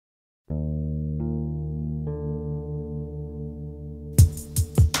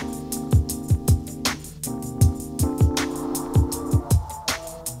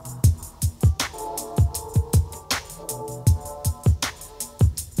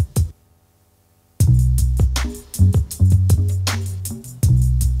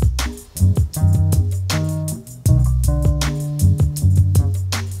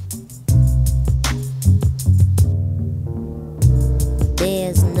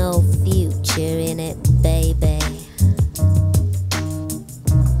There's no future in it, baby.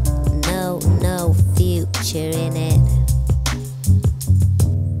 No future in it.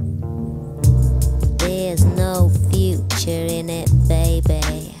 There's no future in it, baby.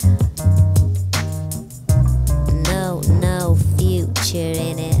 No future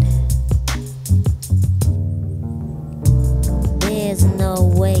in it. There's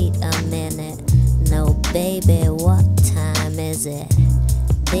no wait a minute. No, baby, what time is it?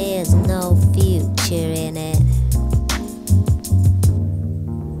 There's no future in it.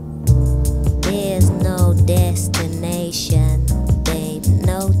 There's no destination, babe.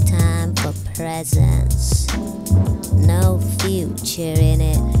 No time for presents. No future in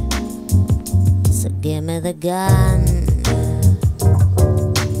it. So give me the gun.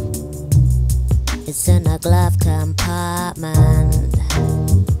 It's in a glove compartment.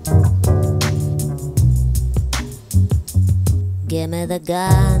 Give me the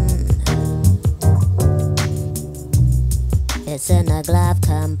gun. It's in a glove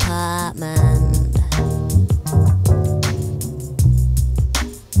compartment.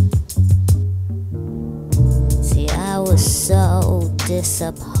 See, I was so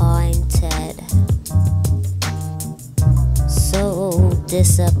disappointed. So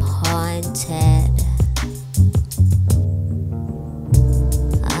disappointed.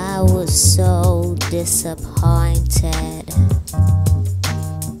 I was so disappointed.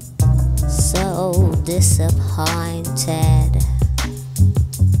 So disappointed.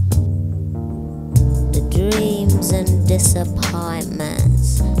 The dreams and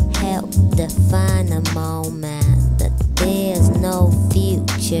disappointments help define a moment that there's no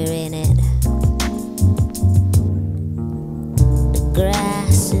future in it. The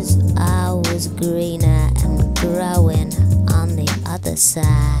grass is always greener and growing on the other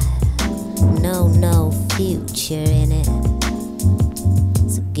side. No future in it.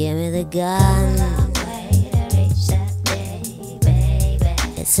 So give me the gun.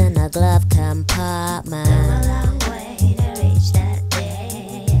 It's in a glove compartment.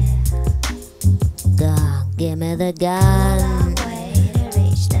 Go on, give me the gun.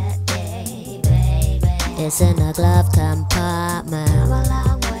 It's in a glove compartment.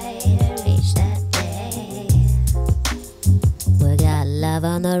 We got love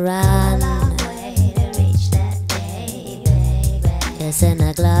on the run. It's in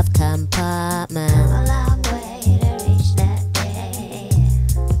a glove compartment.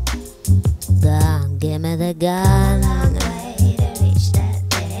 Go on, give me the gun.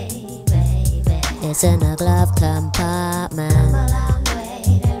 It's in a glove compartment.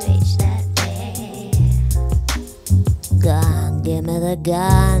 Go on, give me the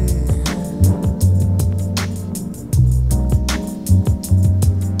gun.